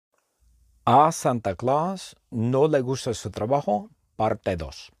A Santa Claus no le gusta su trabajo, parte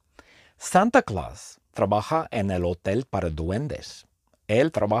 2. Santa Claus trabaja en el hotel para duendes.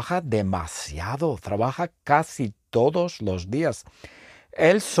 Él trabaja demasiado, trabaja casi todos los días.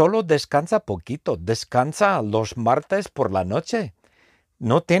 Él solo descansa poquito, descansa los martes por la noche.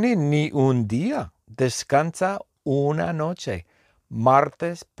 No tiene ni un día, descansa una noche.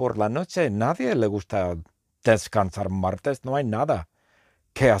 Martes por la noche, nadie le gusta descansar martes, no hay nada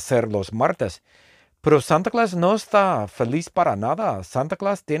que hacer los martes. Pero Santa Claus no está feliz para nada. Santa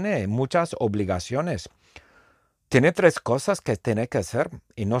Claus tiene muchas obligaciones. Tiene 3 cosas que tiene que hacer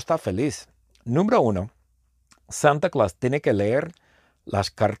y no está feliz. Número 1, Santa Claus tiene que leer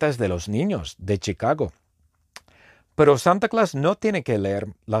las cartas de los niños de Chicago. Pero Santa Claus no tiene que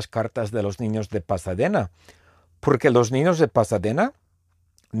leer las cartas de los niños de Pasadena, porque los niños de Pasadena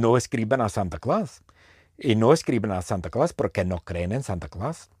no escriben a Santa Claus. Y no escriben a Santa Claus porque no creen en Santa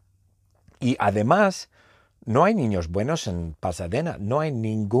Claus. Y además, no hay niños buenos en Pasadena. No hay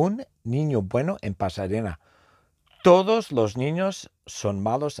ningún niño bueno en Pasadena. Todos los niños son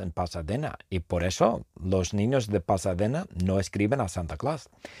malos en Pasadena. Y por eso los niños de Pasadena no escriben a Santa Claus.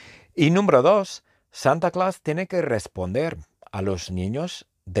 Y número 2, Santa Claus tiene que responder a los niños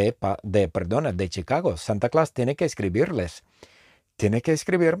de Chicago. Santa Claus tiene que escribirles. Tiene que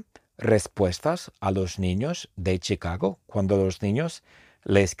escribir respuestas a los niños de Chicago. Cuando los niños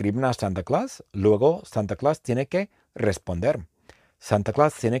le escriben a Santa Claus, luego Santa Claus tiene que responder. Santa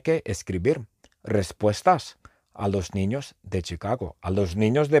Claus tiene que escribir respuestas a los niños de Chicago. A los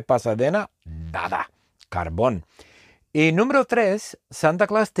niños de Pasadena, nada, carbón. Y número 3, Santa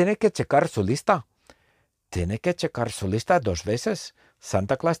Claus tiene que checar su lista. Tiene que checar su lista 2 veces.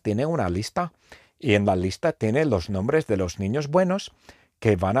 Santa Claus tiene una lista y en la lista tiene los nombres de los niños buenos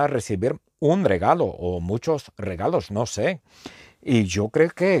que van a recibir un regalo o muchos regalos, no sé. Y yo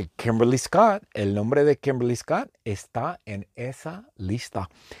creo que Kimberly Scott, el nombre de Kimberly Scott, está en esa lista.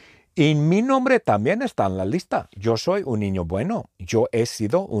 Y mi nombre también está en la lista. Yo soy un niño bueno. Yo he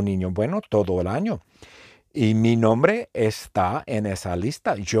sido un niño bueno todo el año. Y mi nombre está en esa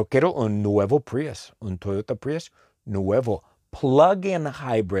lista. Yo quiero un nuevo Prius, un Toyota Prius nuevo. Plug-in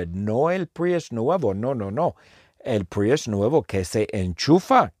hybrid, no el Prius nuevo, no. El Prius nuevo que se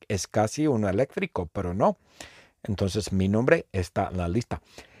enchufa es casi un eléctrico, pero no. Entonces mi nombre está en la lista.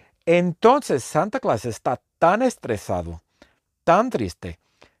 Entonces Santa Claus está tan estresado, tan triste,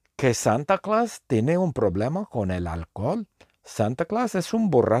 que Santa Claus tiene un problema con el alcohol. Santa Claus es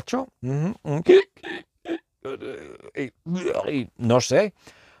un borracho. No sé,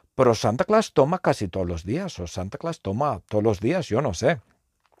 pero Santa Claus toma casi todos los días, o Santa Claus toma todos los días, yo no sé.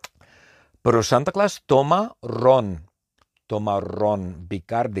 Pero Santa Claus toma ron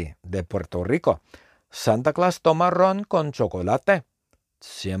Bacardi de Puerto Rico. Santa Claus toma ron con chocolate.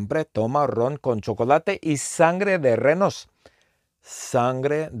 Siempre toma ron con chocolate y sangre de renos.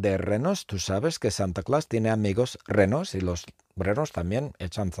 Sangre de renos. Tú sabes que Santa Claus tiene amigos renos y los renos también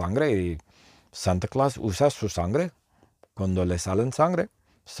echan sangre y Santa Claus usa su sangre. Cuando le salen sangre,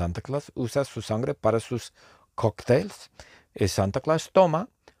 Santa Claus usa su sangre para sus cócteles. Y Santa Claus toma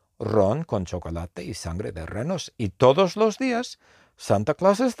ron con chocolate y sangre de renos. Y todos los días Santa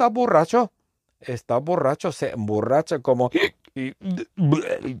Claus está borracho. Se emborracha como...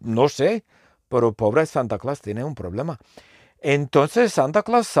 no sé, pero pobre Santa Claus tiene un problema. Entonces Santa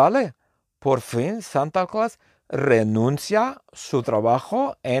Claus sale. Por fin Santa Claus renuncia su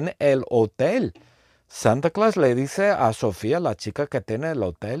trabajo en el hotel. Santa Claus le dice a Sofía, la chica que tiene el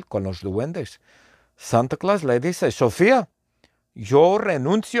hotel con los duendes. Santa Claus le dice, Sofía, yo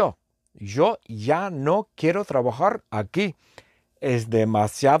renuncio. Yo ya no quiero trabajar aquí. Es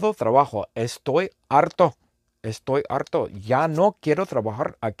demasiado trabajo. Estoy harto. Ya no quiero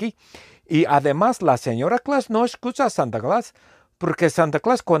trabajar aquí. Y además la señora Claus no escucha a Santa Claus, porque Santa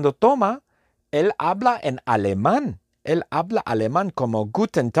Claus cuando toma, él habla en alemán. Él habla alemán como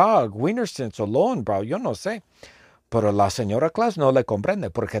Guten Tag, Wienersen Salon, bro, yo no sé. Pero la señora Claus no le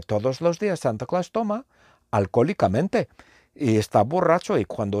comprende, porque todos los días Santa Claus toma alcohólicamente y está borracho. Y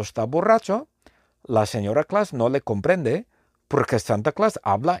cuando está borracho, la señora Claus no le comprende, porque Santa Claus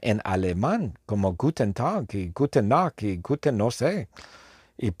habla en alemán, como Guten Tag y Guten Nacht y Guten no sé.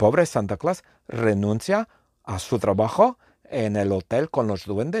 Y pobre Santa Claus renuncia a su trabajo en el hotel con los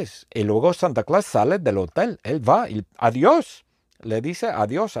duendes. Y luego Santa Claus sale del hotel. Él va y adiós. Le dice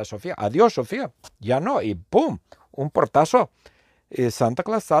adiós a Sofía. Adiós, Sofía. Ya no. Y ¡pum! Un portazo. Y Santa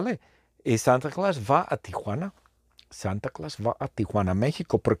Claus sale. Y Santa Claus va a Tijuana. Santa Claus va a Tijuana,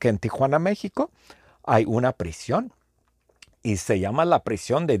 México. Porque en Tijuana, México, hay una prisión. Y se llama la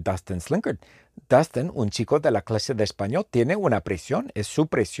prisión de Dustin Slinkard. Dustin, un chico de la clase de español, tiene una prisión. Es su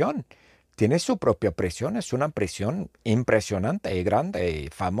prisión. tiene su propia prisión. Es una prisión impresionante y grande y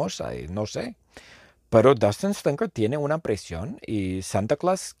famosa y no sé. Pero Dustin Slinker tiene una prisión y Santa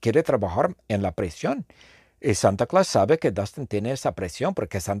Claus quiere trabajar en la prisión. Y Santa Claus sabe que Dustin tiene esa presión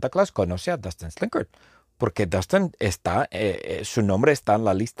porque Santa Claus conoce a Dustin Slinker. Porque Dustin está, su nombre está en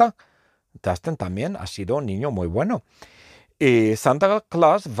la lista. Dustin también ha sido un niño muy bueno. Y Santa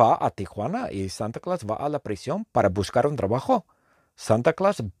Claus va a Tijuana y Santa Claus va a la prisión para buscar un trabajo. Santa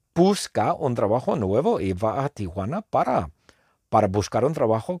Claus busca un trabajo nuevo y va a Tijuana para buscar un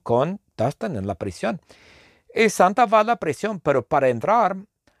trabajo con Dustin en la prisión. Y Santa va a la prisión, pero para entrar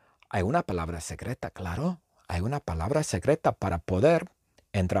hay una palabra secreta, claro. Hay una palabra secreta para poder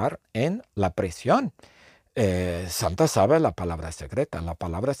entrar en la prisión. Santa sabe la palabra secreta. La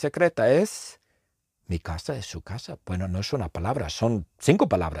palabra secreta es: mi casa es su casa. Bueno, no es una palabra, son 5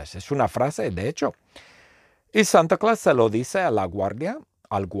 palabras. Es una frase, de hecho. Y Santa Claus se lo dice a la guardia,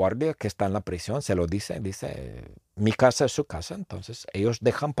 al guardia que está en la prisión, se lo dice, mi casa es su casa. Entonces ellos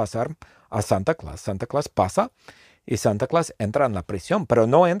dejan pasar a Santa Claus. Santa Claus pasa y Santa Claus entra en la prisión, pero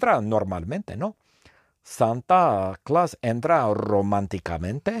no entra normalmente, ¿no? Santa Claus entra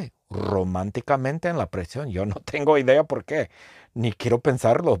románticamente en la prisión. Yo no tengo idea por qué, ni quiero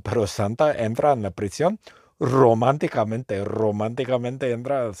pensarlo, pero Santa entra en la prisión románticamente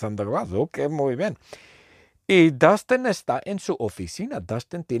entra Santa Claus. Ok, muy bien. Y Dustin está en su oficina.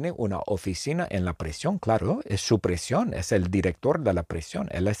 Dustin tiene una oficina en la prisión, claro, es su prisión, es el director de la prisión,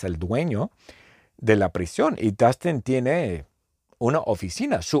 él es el dueño de la prisión y Dustin tiene una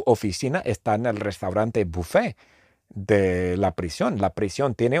oficina. Su oficina está en el restaurante buffet de la prisión. La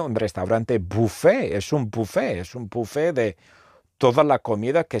prisión tiene un restaurante buffet, es un buffet de toda la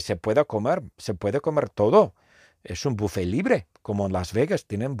comida que se pueda comer, se puede comer todo. Es un buffet libre, como en Las Vegas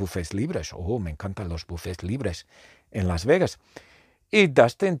tienen buffets libres. Oh, me encantan los buffets libres en Las Vegas. Y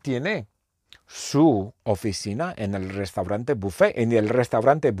Dustin tiene su oficina en el restaurante buffet. En el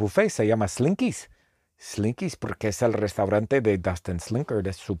restaurante buffet se llama Slinky's. Slinky's porque es el restaurante de Dustin Slinker,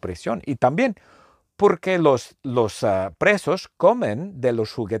 de su prisión. Y también porque los presos comen de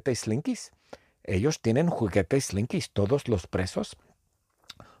los juguetes Slinky's. Ellos tienen juguetes Slinky's, todos los presos.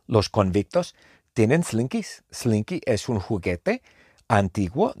 Los convictos tienen Slinkies. Slinky es un juguete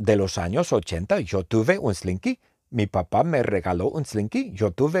antiguo de los años 80. Yo tuve un Slinky. Mi papá me regaló un Slinky.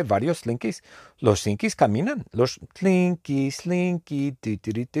 Yo tuve varios Slinkies. Los Slinkies caminan. Los Slinky.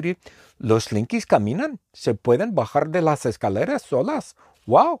 Los Slinkies caminan. Se pueden bajar de las escaleras solas.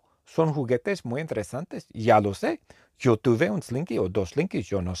 ¡Wow! Son juguetes muy interesantes. Ya lo sé. Yo tuve un Slinky o 2 Slinkies.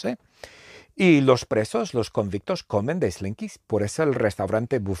 Yo no sé. Y los presos, los convictos, comen de Slinkies. Por eso el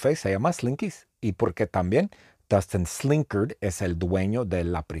restaurante buffet se llama Slinkies. Y porque también Dustin Slinkard es el dueño de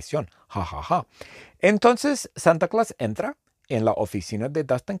la prisión. Ja, ja, ja. Entonces Santa Claus entra en la oficina de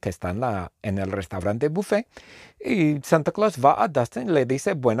Dustin, que está en el restaurante buffet. Y Santa Claus va a Dustin, le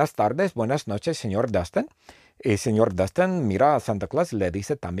dice: buenas tardes, buenas noches, señor Dustin. Y señor Dustin mira a Santa Claus y le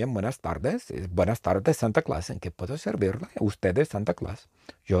dice también: buenas tardes. Buenas tardes, Santa Claus. ¿En qué puedo servirle? Usted es Santa Claus.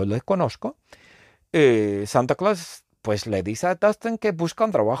 Yo le conozco. Santa Claus pues le dice a Dustin que busca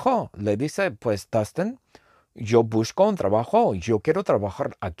un trabajo. Le dice: pues Dustin, yo busco un trabajo. Yo quiero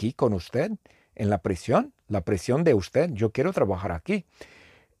trabajar aquí con usted en la prisión de usted. Yo quiero trabajar aquí.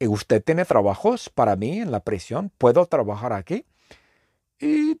 ¿Usted tiene trabajos para mí en la prisión? ¿Puedo trabajar aquí?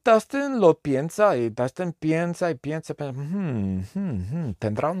 Y Dustin lo piensa, y Dustin piensa y piensa,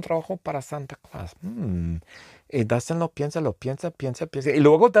 ¿tendrá un trabajo para Santa Claus? Y Dustin lo piensa, piensa. Y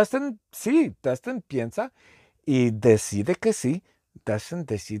luego Dustin piensa y decide que sí. Dustin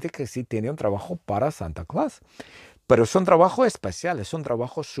decide que sí tiene un trabajo para Santa Claus. Pero es un trabajo especial, es un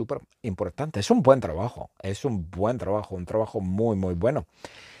trabajo súper importante, es un buen trabajo, un trabajo muy, muy bueno.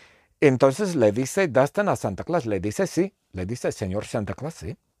 Entonces le dice Dustin a Santa Claus, le dice: señor Santa Claus,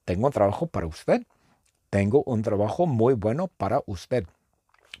 sí, tengo un trabajo para usted. Tengo un trabajo muy bueno para usted.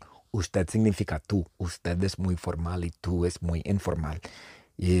 Usted significa tú. Usted es muy formal y tú es muy informal.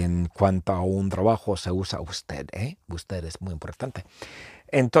 Y en cuanto a un trabajo se usa usted, ¿eh? Usted es muy importante.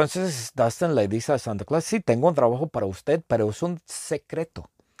 Entonces Dustin le dice a Santa Claus: sí, tengo un trabajo para usted, pero es un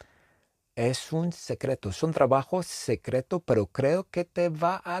secreto. Es un secreto, es un trabajo secreto, pero creo que te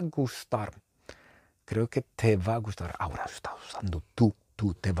va a gustar. Creo que te va a gustar. Ahora estás usando tú,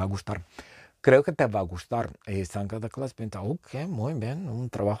 te va a gustar. Creo que te va a gustar. Y Santa Claus piensa: ok, muy bien, un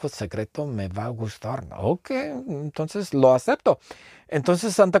trabajo secreto me va a gustar. Ok, entonces lo acepto.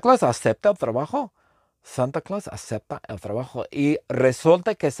 Entonces Santa Claus acepta el trabajo. Santa Claus acepta el trabajo. Y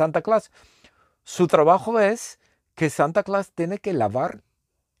resulta que Santa Claus, su trabajo es que Santa Claus tiene que lavar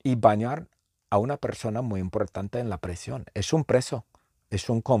y bañar a una persona muy importante en la prisión. Es un preso, es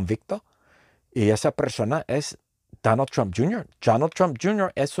un convicto Y esa persona es Donald Trump Jr. Donald Trump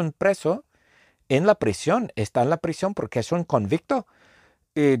Jr. es un preso en la prisión. Está en la prisión porque es un convicto.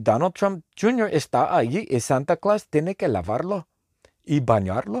 Y Donald Trump Jr. está allí y Santa Claus tiene que lavarlo y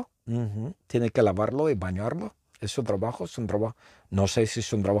bañarlo. Tiene que lavarlo y bañarlo. Es su trabajo, es un trabajo. No sé si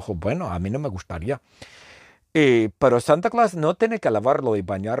es un trabajo bueno, a mí no me gustaría. Pero Santa Claus no tiene que lavarlo y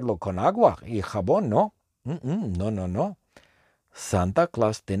bañarlo con agua y jabón, no. No, no, no. Santa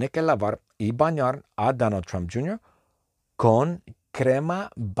Claus tiene que lavar y bañar a Donald Trump Jr. con crema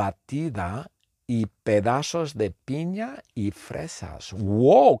batida y pedazos de piña y fresas.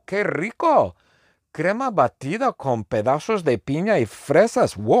 ¡Wow! ¡Qué rico! Crema batida con pedazos de piña y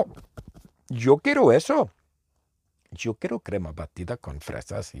fresas. ¡Wow! Yo quiero eso. Yo quiero crema batida con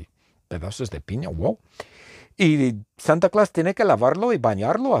fresas y pedazos de piña. ¡Wow! Y Santa Claus tiene que lavarlo y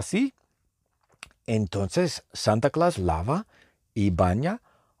bañarlo así. Entonces Santa Claus lava y baña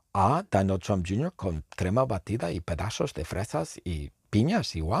a Donald Trump Jr. con crema batida y pedazos de fresas y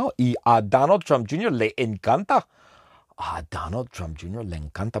piñas y wow. Y a Donald Trump Jr. le encanta. A Donald Trump Jr. le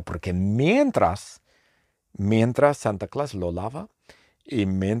encanta porque mientras Santa Claus lo lava y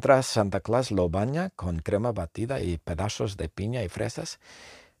mientras Santa Claus lo baña con crema batida y pedazos de piña y fresas,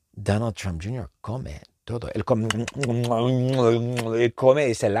 Donald Trump Jr. come todo. Él come, come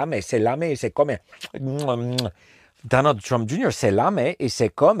y se lame y se come. Donald Trump Jr. se lame y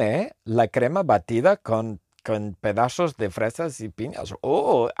se come la crema batida con pedazos de fresas y piñas.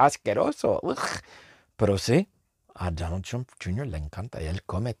 ¡Oh, asqueroso! Ugh. Pero sí, a Donald Trump Jr. le encanta y él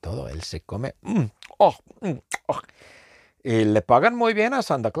come todo. Él se come. Oh. Y le pagan muy bien a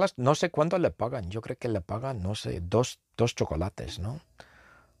Santa Claus. No sé cuánto le pagan. Yo creo que le pagan, no sé, dos chocolates, ¿no?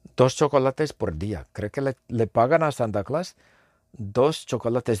 2 chocolates por día. Creo que le pagan a Santa Claus 2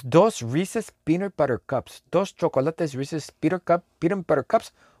 chocolates. 2 Reese's Peanut Butter Cups. 2 chocolates Reese's Peanut Butter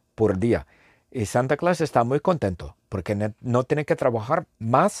Cups por día. Y Santa Claus está muy contento porque no tiene que trabajar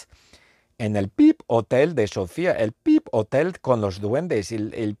más en el Pip Hotel de Sofía. El Pip Hotel con los duendes.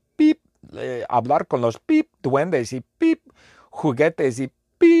 El Pip, hablar con los Pip duendes y Pip juguetes y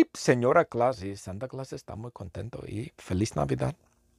Pip señora Claus. Y Santa Claus está muy contento. Y feliz Navidad.